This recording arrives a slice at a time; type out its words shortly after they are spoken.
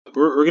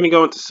we're gonna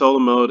go into solo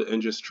mode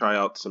and just try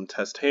out some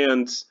test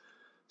hands.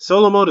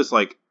 Solo mode is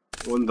like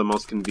one of the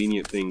most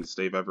convenient things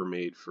they've ever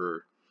made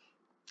for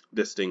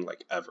this thing,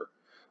 like ever.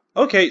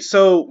 Okay,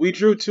 so we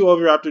drew 2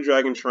 Oviraptor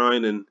Dragon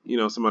Shrine and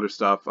some other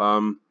stuff.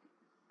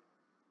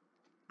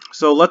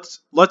 So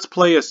let's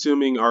play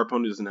assuming our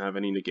opponent doesn't have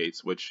any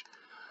negates, which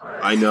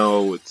I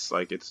know it's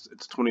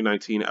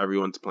 2019,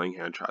 everyone's playing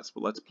hand traps,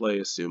 but let's play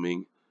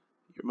assuming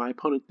my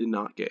opponent did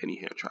not get any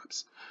hand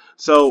traps.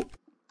 So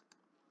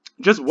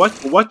just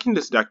what can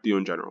this deck do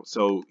in general?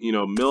 So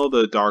mill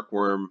the Dark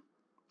Worm.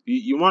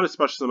 You want to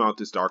special summon out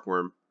this Dark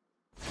Worm,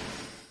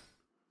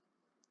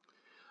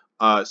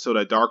 so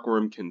that Dark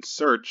Worm can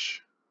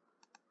search.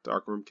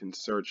 Dark Worm can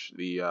search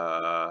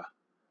the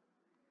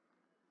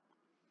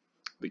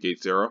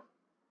gate 0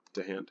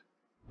 to hand.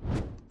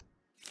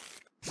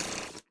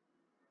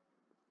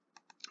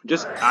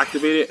 Just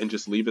activate it and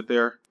just leave it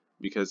there,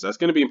 because that's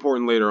going to be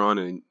important later on,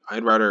 and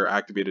I'd rather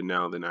activate it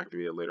now than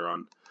activate it later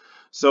on.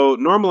 So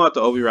normal out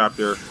the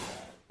Oviraptor.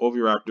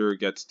 Oviraptor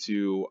gets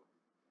to,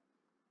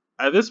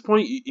 at this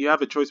point you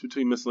have a choice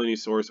between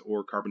Miscellaneous Source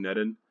or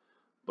Carbonettin,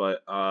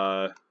 but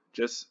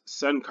just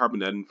send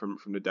Carbonettin from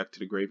the deck to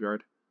the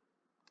graveyard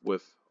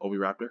with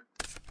Oviraptor.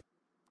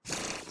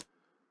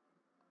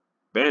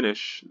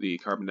 Banish the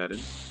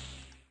Carbonettin,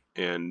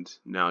 and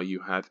now you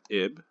have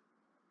Ib,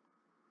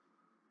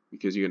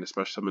 because you're going to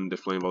special summon the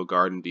Flammable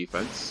Guard in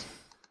defense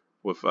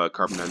with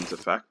Carbonettin's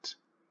effect,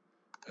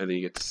 and then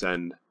you get to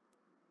send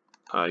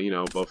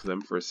both of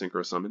them for a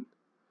Synchro Summon.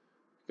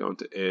 Go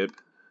into Ib,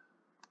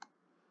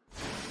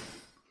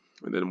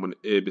 and then when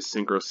Ib is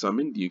Synchro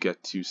Summoned, you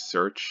get to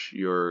search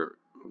your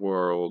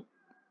World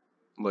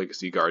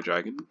Legacy Guard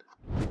Dragon.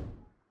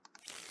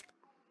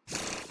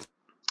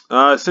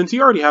 Since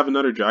you already have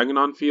another dragon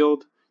on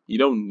field, you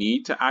don't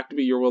need to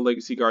activate your World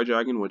Legacy Guard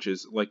Dragon, which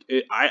is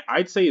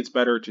I'd say it's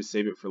better to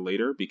save it for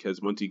later,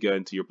 because once you get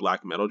into your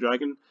Black Metal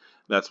Dragon,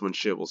 that's when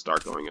shit will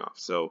start going off.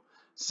 So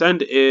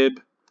send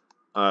Ib,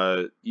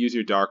 use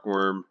your Dark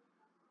Worm,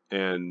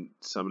 and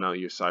summon out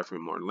your Cypher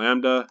Lord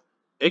Lambda.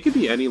 It could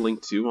be any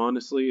Link 2,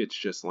 honestly. It's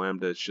just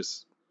Lambda. It's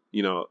just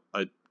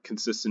a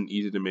consistent,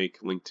 easy to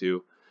make Link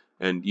 2,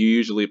 and you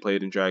usually play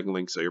it in Dragon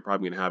Link, so you're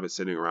probably gonna have it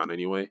sitting around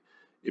anyway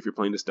if you're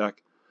playing this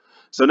deck.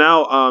 So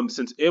now,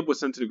 since Ib was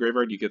sent to the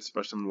graveyard, you get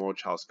Special Summon World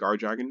Chalice Guard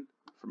Dragon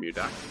from your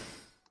deck.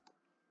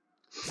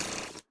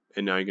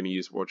 And now you're going to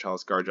use World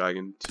Chalice Guard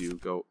Dragon to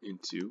go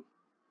into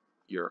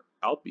your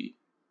Alpi.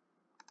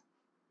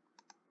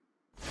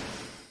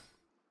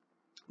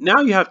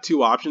 Now you have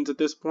 2 options at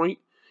this point.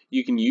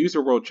 You can use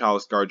your World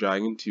Chalice Guard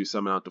Dragon to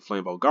summon out the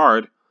Flammable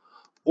Guard,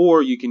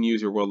 or you can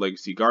use your World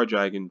Legacy Guard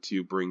Dragon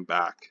to bring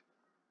back,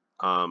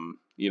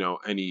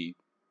 any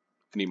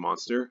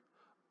monster.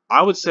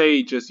 I would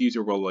say just use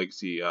your World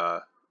Legacy,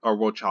 or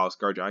World Chalice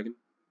Guard Dragon.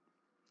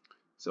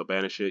 So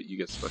banish it, you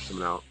get to special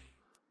summon out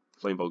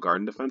Flammable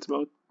Guard in defense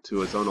mode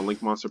to a zone a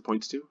Link monster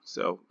points to.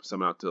 So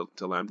summon out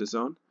to Lambda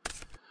zone.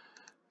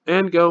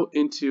 And go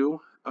into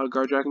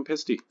Guard Dragon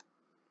Pisty.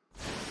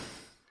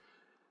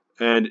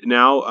 And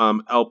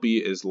now LP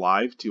is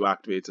live to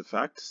activate its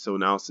effect. So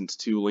now since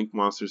 2 Link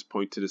monsters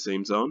point to the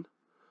same zone,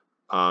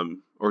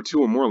 or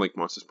 2 or more Link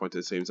monsters point to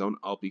the same zone,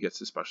 LP gets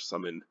to special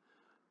summon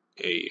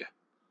a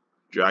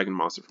Dragon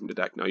monster from the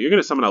deck. Now you're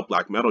going to summon out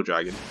Black Metal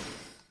Dragon.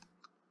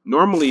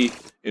 Normally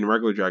in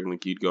regular Dragon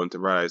Link you'd go into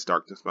Red Eyes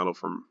Darkness Metal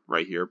from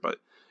right here, but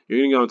you're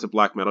going to go into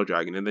Black Metal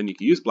Dragon, and then you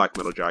can use Black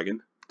Metal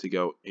Dragon to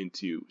go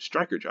into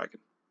Striker Dragon.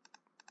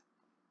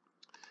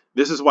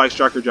 This is why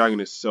Striker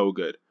Dragon is so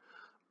good,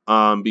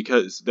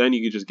 because then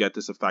you can just get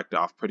this effect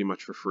off pretty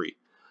much for free.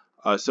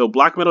 So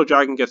Black Metal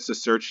Dragon gets to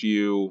search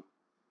you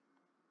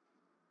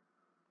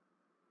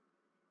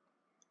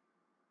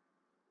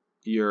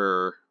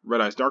your Red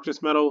Eyes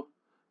Darkness Metal,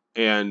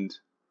 and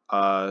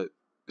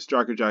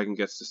Striker Dragon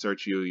gets to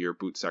search you your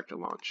Boot Sector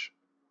Launch.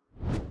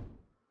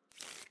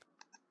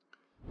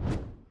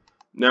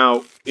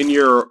 Now, in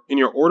your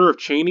order of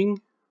chaining,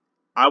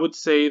 I would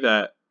say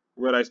that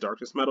Red Eyes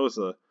Darkness Metal is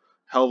a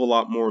hell of a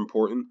lot more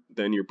important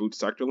than your Boot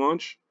Sector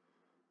Launch.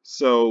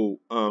 So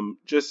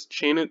just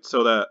chain it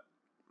so that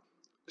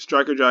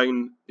Striker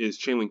Dragon is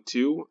chain link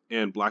 2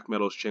 and Black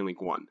Metal is chain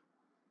link 1.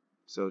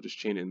 So just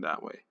chain it in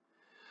that way.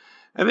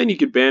 And then you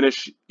could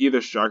banish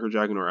either Striker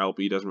Dragon or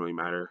LP, doesn't really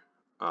matter.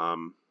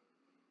 We'll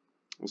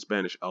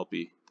banish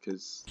LP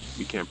because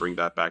we can't bring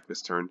that back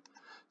this turn.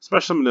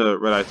 Special summon the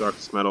Red Eyes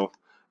Darkness Metal,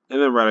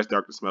 and then Red Eyes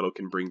Darkness Metal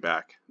can bring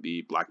back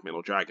the Black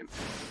Metal Dragon.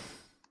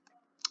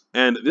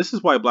 And this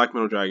is why Black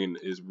Metal Dragon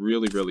is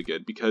really, really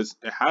good, because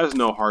it has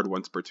no hard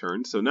once per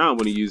turn. So now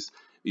when you use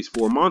these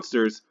 4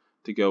 monsters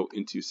to go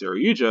into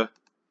Saryuja,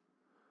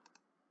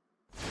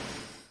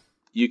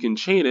 you can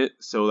chain it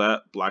so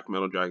that Black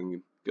Metal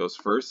Dragon goes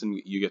first,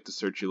 and you get to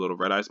search your little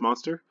Red Eyes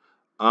monster.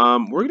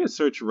 We're going to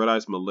search Red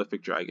Eyes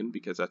Malefic Dragon,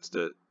 because that's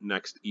the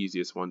next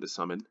easiest one to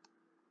summon.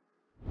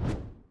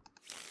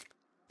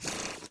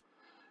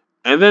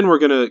 And then we're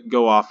going to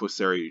go off with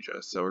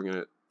Saryuja. So we're going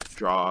to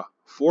draw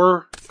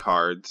 4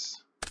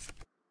 cards,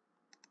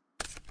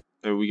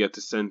 and we get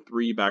to send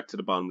 3 back to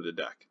the bottom of the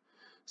deck.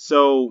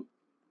 So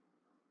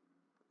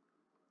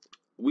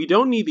we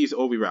don't need these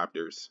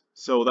Oviraptors,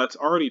 so that's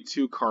already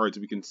 2 cards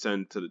we can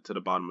send to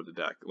the bottom of the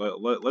deck.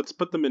 Let's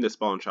put them in this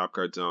ball and chop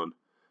card zone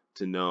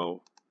to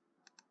know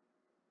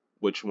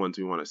which ones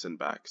we want to send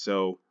back.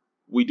 So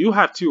we do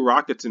have 2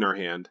 rockets in our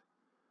hand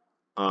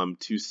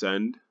to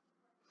send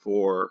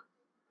for,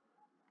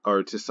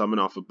 or to summon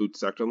off a boot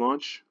sector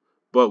launch,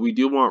 but we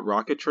do want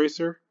Rocket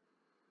Tracer,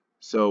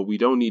 so we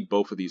don't need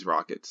both of these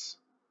rockets.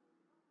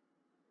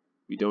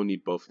 We don't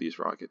need both of these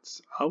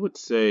rockets. I would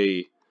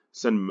say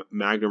send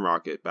Magnum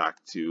Rocket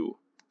back to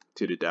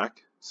the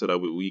deck so that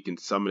we can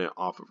summon it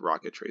off of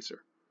Rocket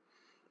Tracer.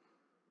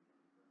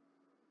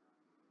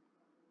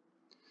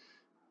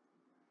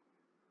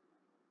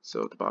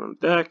 So at the bottom of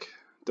the deck,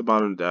 the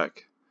bottom of the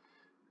deck,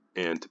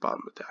 and the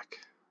bottom of the deck.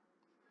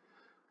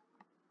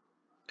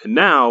 And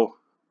now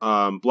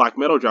Black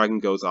Metal Dragon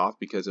goes off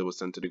because it was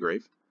sent to the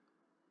grave.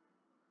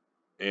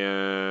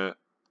 And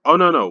oh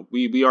no,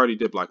 we already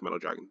did Black Metal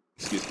Dragon.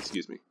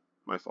 Excuse me.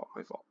 My fault.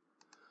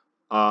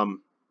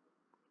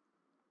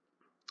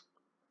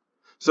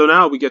 So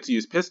now we get to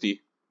use Pisty.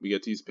 We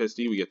get to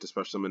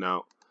special summon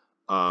out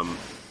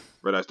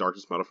Red Eyes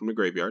Darkness Metal from the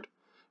graveyard.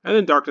 And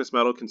then Darkness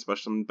Metal can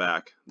special summon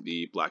back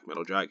the Black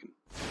Metal Dragon.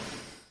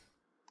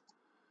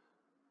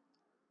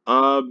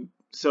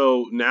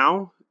 So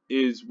now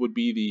would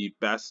be the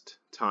best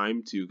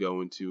time to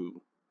go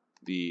into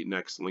the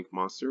next Link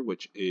monster,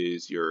 which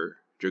is your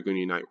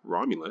Dragonian Knight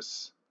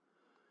Romulus.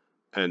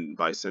 And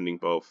by sending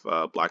both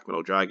Black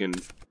Metal Dragon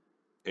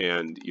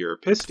and your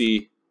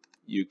Pisty,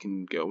 you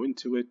can go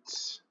into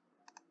it.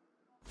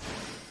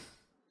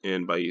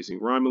 And by using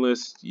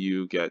Romulus,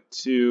 you get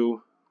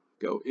to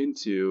go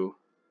into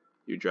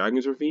your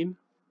Dragon's Ravine.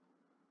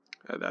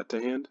 Add that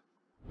to hand.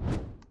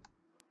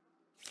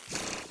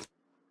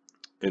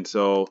 And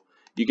so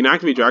you can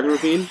activate Dragon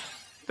Ravine.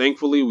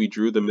 Thankfully, we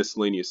drew the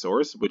Miscellaneous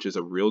Source, which is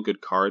a real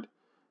good card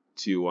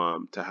to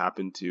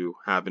happen to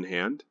have in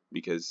hand,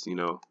 because you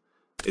know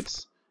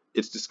its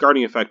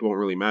discarding effect won't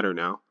really matter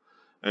now.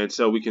 And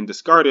so we can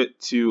discard it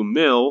to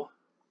mill.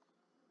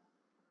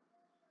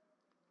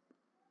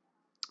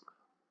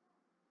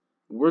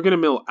 We're going to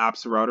mill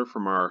Apsarouter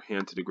from our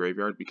hand to the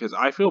graveyard, because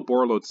I feel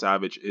Borreload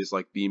Savage is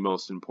like the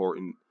most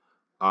important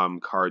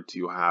card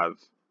to have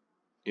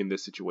in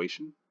this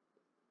situation.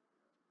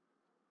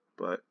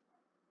 But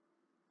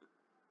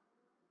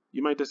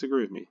you might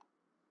disagree with me.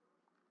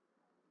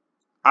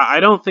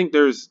 I don't think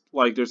there's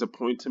a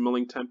point to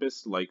milling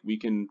Tempest. Like we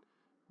can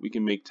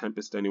make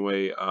Tempest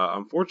anyway.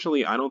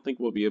 Unfortunately, I don't think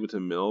we'll be able to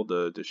mill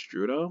the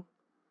Destrudo.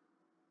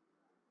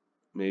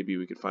 Maybe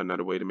we could find out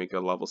a way to make a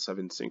level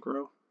 7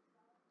 Synchro.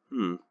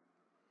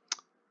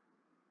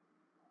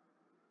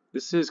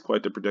 This is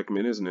quite the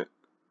predicament, isn't it?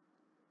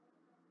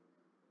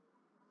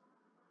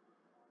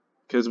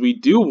 Because we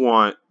do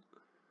want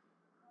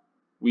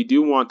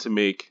to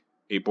make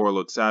a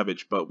Borreload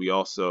Savage, but we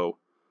also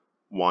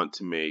want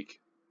to make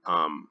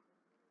Odd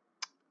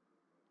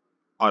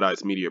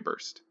Eyes Meteor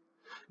Burst.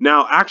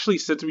 Now, actually,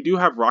 since we do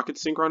have Rocket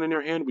Synchron in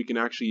our hand, we can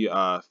actually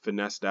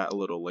finesse that a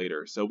little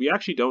later. So we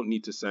actually don't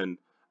need to send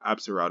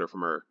Apsarouter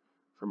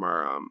from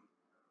our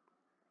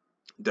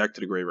deck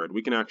to the graveyard.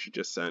 We can actually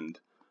just send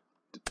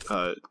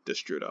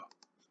Destrudo.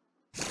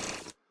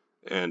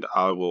 And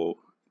I will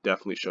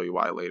definitely show you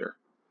why later.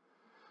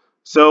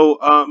 So,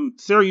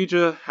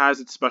 Saryuja has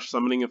its special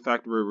summoning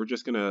effect. We're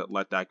just going to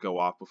let that go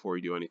off before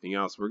we do anything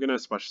else. We're going to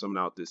special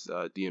summon out this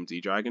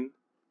DMZ Dragon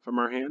from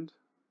our hand.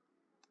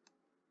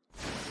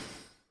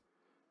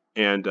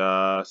 And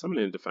summon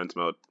it in defense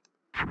mode.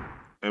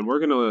 And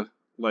we're going to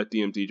let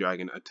DMZ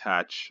Dragon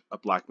attach a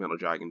Black Metal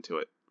Dragon to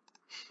it.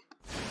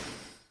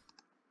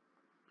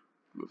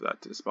 Move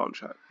that to the spell and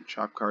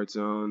chop card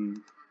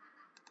zone.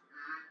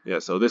 Yeah,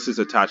 so this is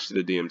attached to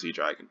the DMZ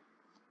Dragon.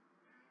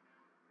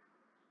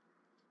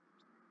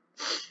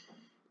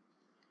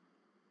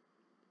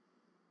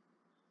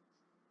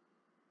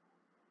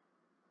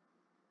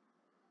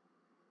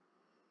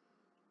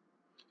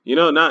 You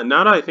know, now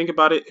that I think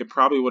about it, it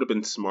probably would have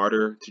been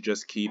smarter to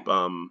just keep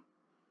the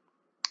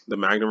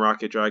Magnum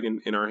Rocket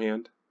Dragon in our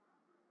hand.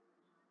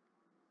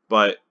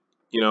 But,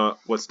 you know,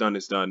 what's done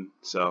is done,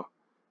 so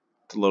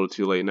it's a little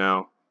too late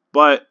now.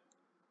 But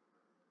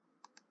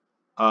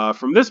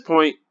from this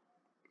point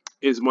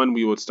is when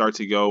we would start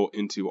to go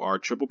into our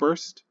Triple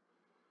Burst.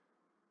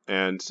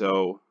 And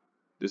so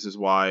this is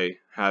why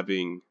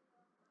having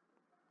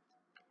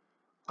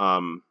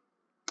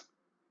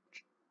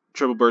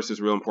Triple Burst is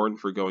real important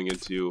for going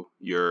into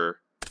your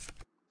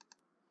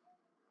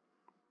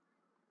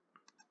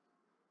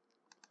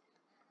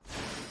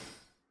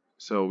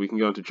so we can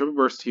go into Triple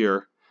Burst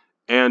here,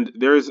 and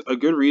there's a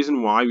good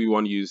reason why we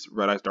want to use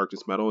Red Eyes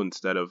Darkness Metal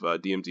instead of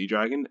DMZ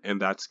Dragon,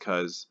 and that's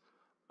because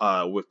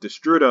with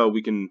Destrudo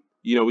we can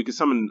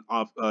summon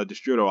off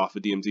Destrudo off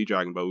of DMZ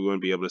Dragon, but we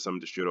wouldn't be able to summon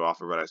Destrudo off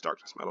of Red Eyes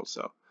Darkness Metal.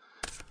 So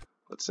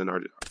let's send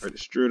our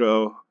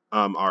Destrudo,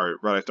 our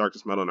Red Eyes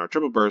Darkness Metal, and our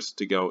Triple Burst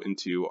to go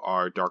into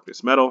our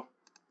Darkness Metal.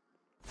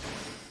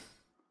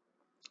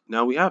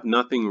 Now we have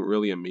nothing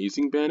really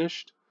amazing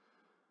banished.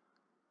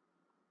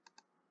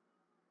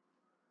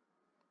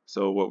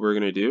 So what we're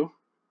going to do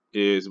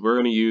is we're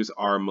going to use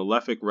our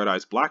Malefic Red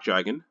Eyes Black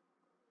Dragon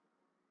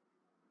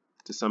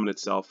to summon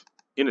itself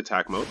in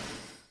attack mode.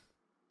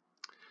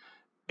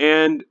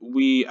 And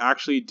we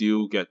actually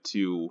do get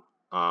to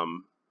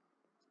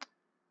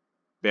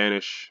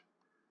banish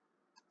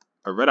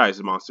a Red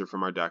Eyes monster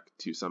from our deck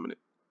to summon it.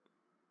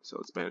 So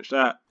let's banish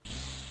that.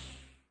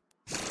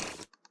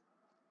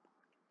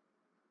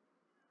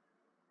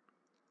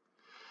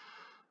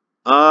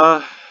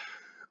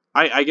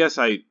 I guess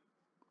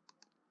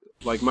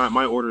like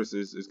my orders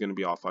is going to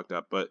be all fucked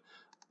up, but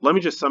let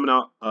me just summon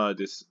out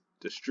this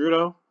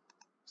Nistro,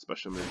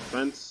 special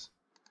defense,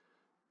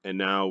 and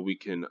now we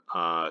can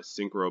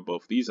synchro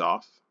both these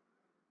off.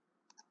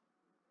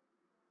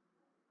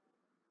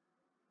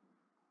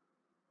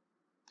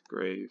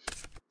 Grave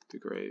to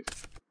grave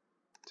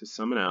to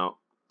summon out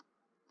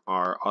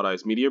our Odd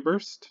Eyes Meteor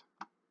Burst.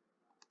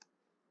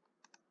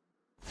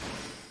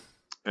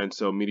 And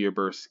so Meteor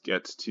Burst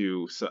gets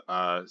to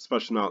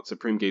special out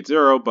Supreme Gate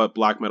 0, but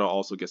Black Metal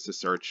also gets to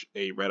search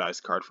a Red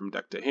Eyes card from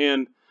deck to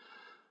hand.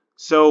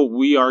 So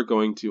we are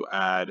going to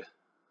add,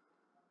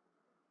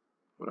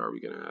 what are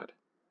we going to add?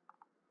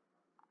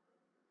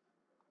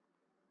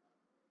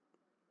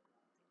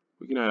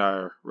 We can add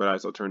our Red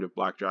Eyes Alternative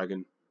Black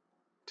Dragon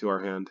to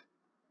our hand.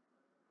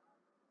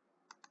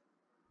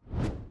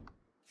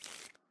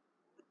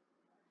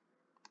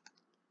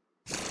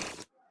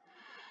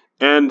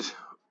 And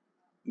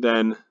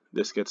then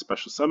this gets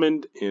special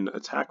summoned in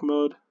attack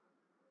mode.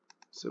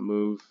 So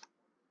move.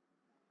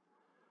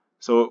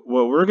 So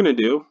what we're going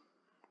to do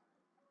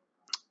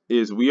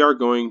is we are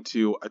going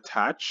to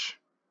attach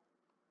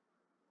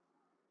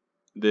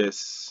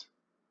this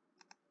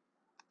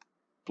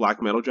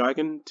Black Metal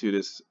Dragon to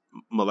this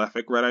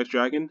Malefic Red Eyes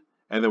Dragon,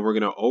 and then we're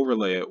going to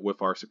overlay it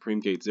with our Supreme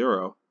Gate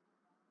 0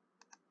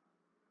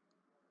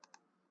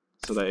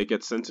 so that it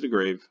gets sent to the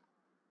grave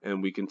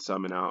and we can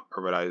summon out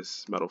a Red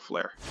Eyes Metal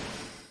Flare.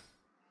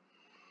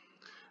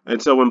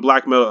 And so when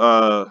Black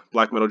Metal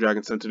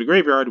Dragon sent to the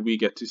graveyard, we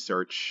get to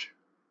search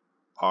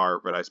our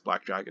Red Eyes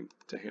Black Dragon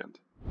to hand.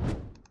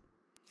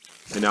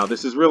 And now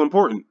this is real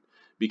important,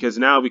 because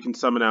now we can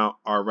summon out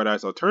our Red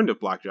Eyes Alternative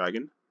Black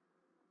Dragon.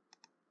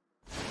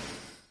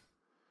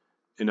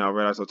 And now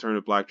Red Eyes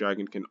Alternative Black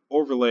Dragon can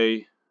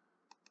overlay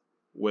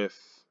with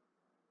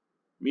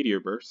Meteor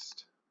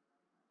Burst.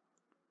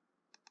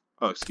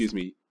 Oh, excuse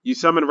me. You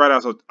summon Red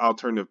Eyes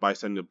Alternative by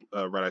sending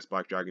Red Eyes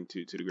Black Dragon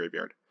to the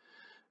graveyard.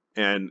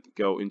 And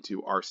go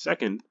into our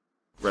second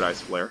Red Eyes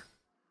Flare.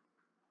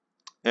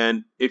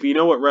 And if you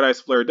know what Red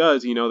Eyes Flare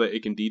does, you know that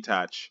it can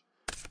detach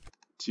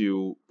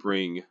to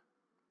bring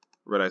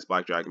Red Eyes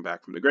Black Dragon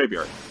back from the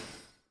graveyard,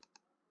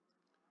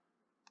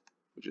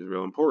 which is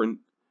real important.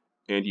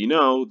 And you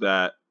know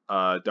that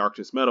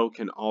Darkness Metal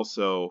can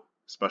also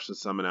special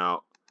summon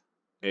out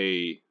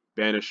a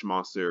banished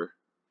monster,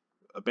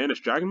 a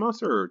banished dragon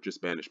monster, or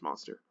just banished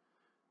monster?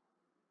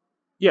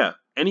 Yeah,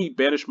 any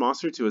banished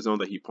monster to a zone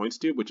that he points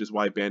to, which is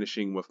why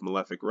banishing with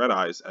Malefic Red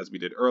Eyes, as we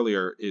did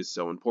earlier, is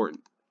so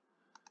important.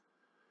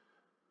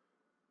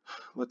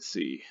 Let's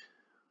see.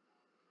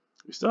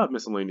 We still have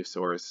Miscellaneous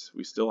Source.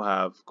 We still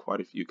have quite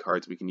a few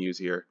cards we can use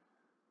here.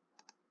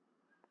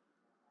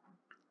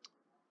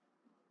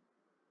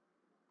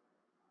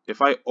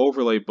 If I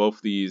overlay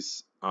both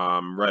these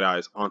Red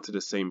Eyes onto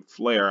the same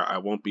flare, I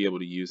won't be able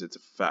to use its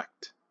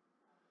effect.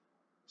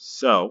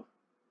 So,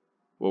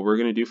 what we're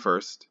going to do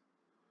first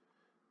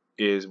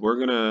is we're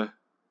going to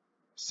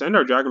send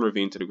our Dragon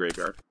Ravine to the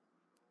graveyard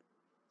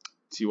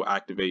to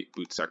activate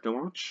Boot Sector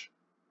Launch.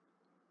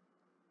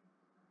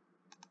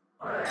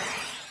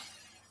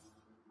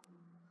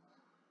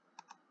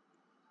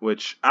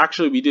 Which,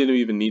 actually, we didn't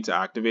even need to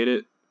activate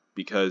it,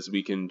 because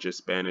we can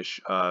just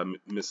banish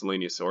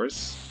Miscellaneous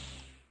Source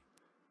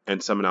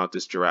and summon out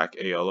this Dirac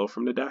Aolo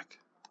from the deck.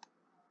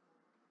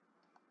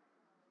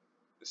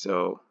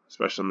 So,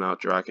 special summon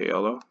out Dirac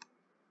Aolo.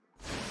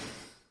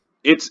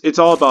 It's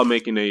all about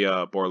making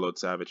a Borreload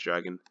Savage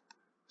Dragon.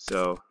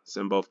 So,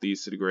 send both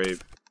these to the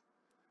grave.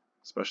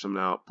 Special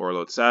summon out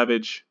Borreload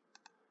Savage.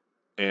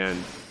 And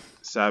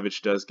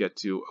Savage does get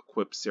to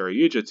equip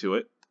Saryuja to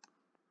it.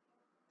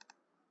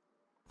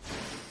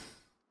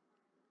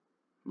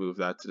 Move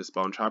that to the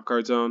Spawn Trap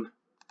card zone.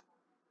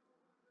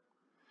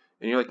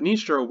 And you're like,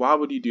 Nistro, why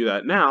would you do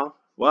that now?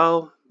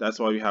 Well, that's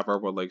why we have our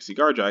World Legacy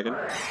Guard Dragon.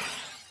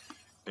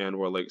 And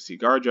World Legacy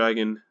Guard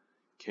Dragon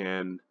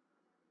can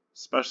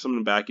special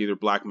summon back either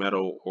Black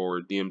Metal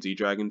or DMZ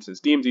Dragon.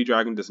 Since DMZ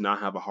Dragon does not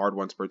have a hard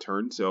once per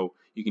turn, so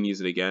you can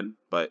use it again.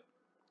 But,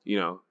 you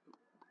know,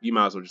 you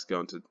might as well just go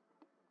into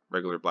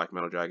regular Black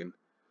Metal Dragon.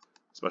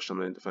 Special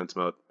summon in defense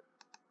mode.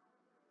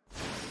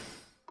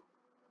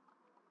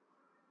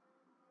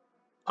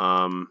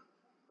 Now,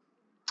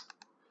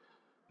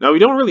 we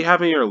don't really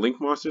have any other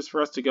Link monsters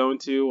for us to go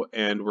into,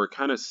 and we're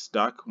kind of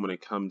stuck when it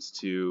comes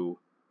to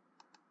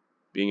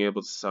being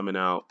able to summon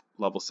out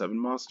level 7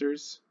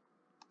 monsters.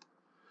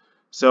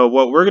 So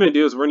what we're going to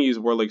do is we're going to use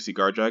World Legacy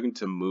Guard Dragon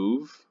to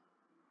move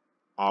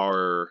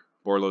our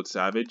Borreload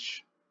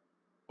Savage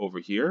over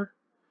here,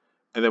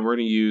 and then we're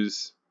going to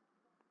use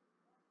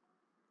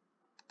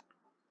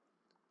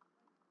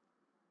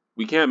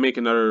we can't make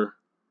another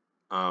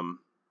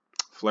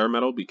flare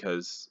metal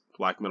because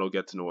black metal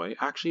gets in the way.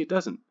 Actually, it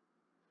doesn't.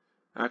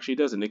 Actually, it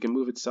doesn't. It can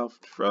move itself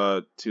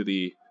to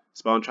the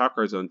spell and trap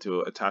card zone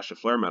to attach to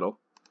flare metal.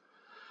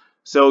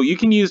 So you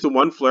can use the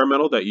one flare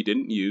metal that you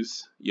didn't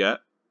use yet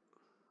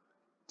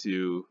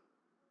to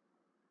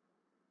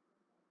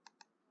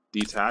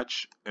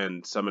detach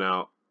and summon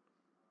out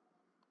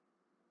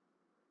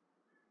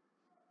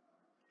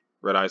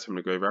Red Eyes from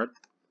the graveyard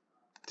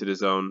to the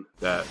zone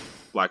that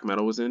black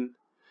metal was in.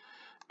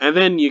 And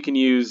then you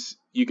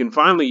can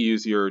finally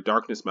use your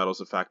Darkness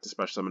Metals effect to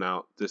special summon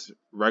out this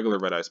regular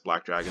Red Eyes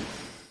Black Dragon.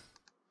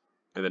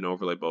 And then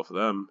overlay both of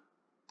them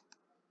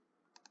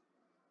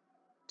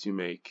to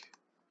make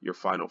your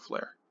final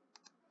flare.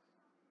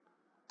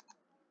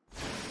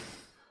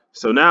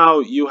 So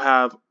now you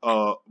have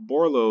a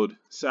Borreload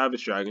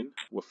Savage Dragon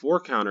with 4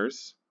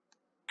 counters.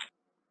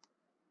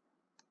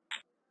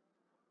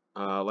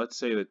 Let's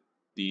say that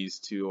these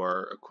two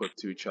are equipped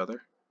to each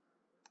other.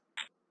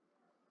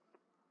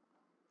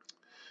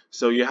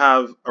 So you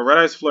have a Red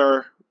Eyes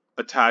Flare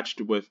attached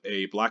with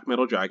a Black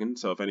Metal Dragon,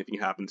 so if anything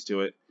happens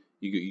to it,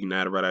 you can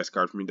add a Red Eyes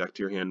card from your deck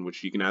to your hand,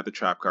 which you can add the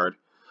Trap card.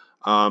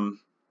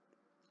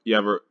 You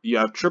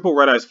have triple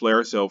Red Eyes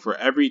Flare, so for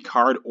every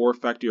card or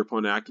effect your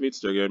opponent activates,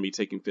 they're going to be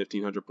taking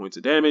 1,500 points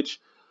of damage.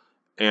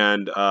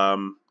 And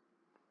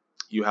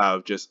you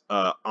have just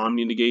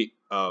Omni Negate.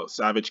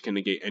 Savage can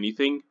negate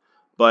anything.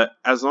 But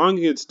as long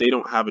as they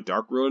don't have a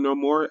Dark Ruler no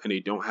more and they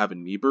don't have a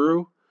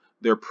Nibiru,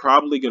 they're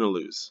probably going to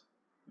lose.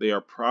 They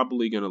are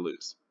probably going to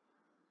lose.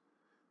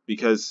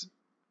 Because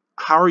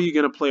how are you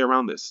going to play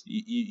around this?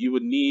 You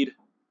would need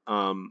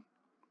to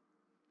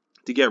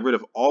get rid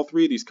of all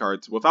 3 of these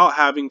cards without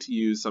having to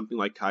use something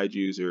like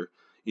Kaiju's or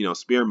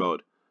Spear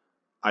Mode.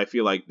 I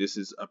feel like this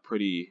is a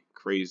pretty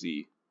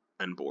crazy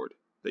end board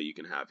that you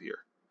can have here.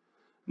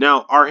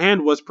 Now, our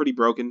hand was pretty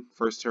broken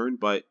first turn,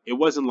 but it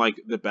wasn't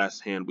like the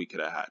best hand we could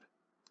have had.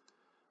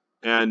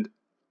 And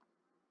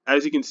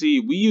as you can see,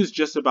 we used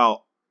just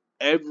about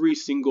every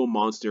single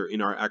monster in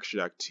our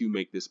extra deck to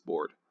make this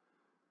board.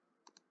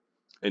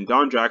 And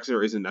Dawn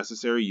Draxler isn't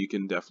necessary. You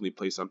can definitely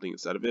play something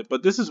instead of it.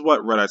 But this is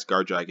what Red Eyes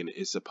Guard Dragon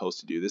is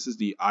supposed to do. This is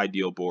the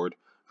ideal board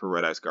for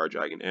Red Eyes Guard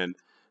Dragon. And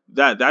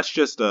that's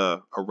just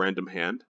a random hand.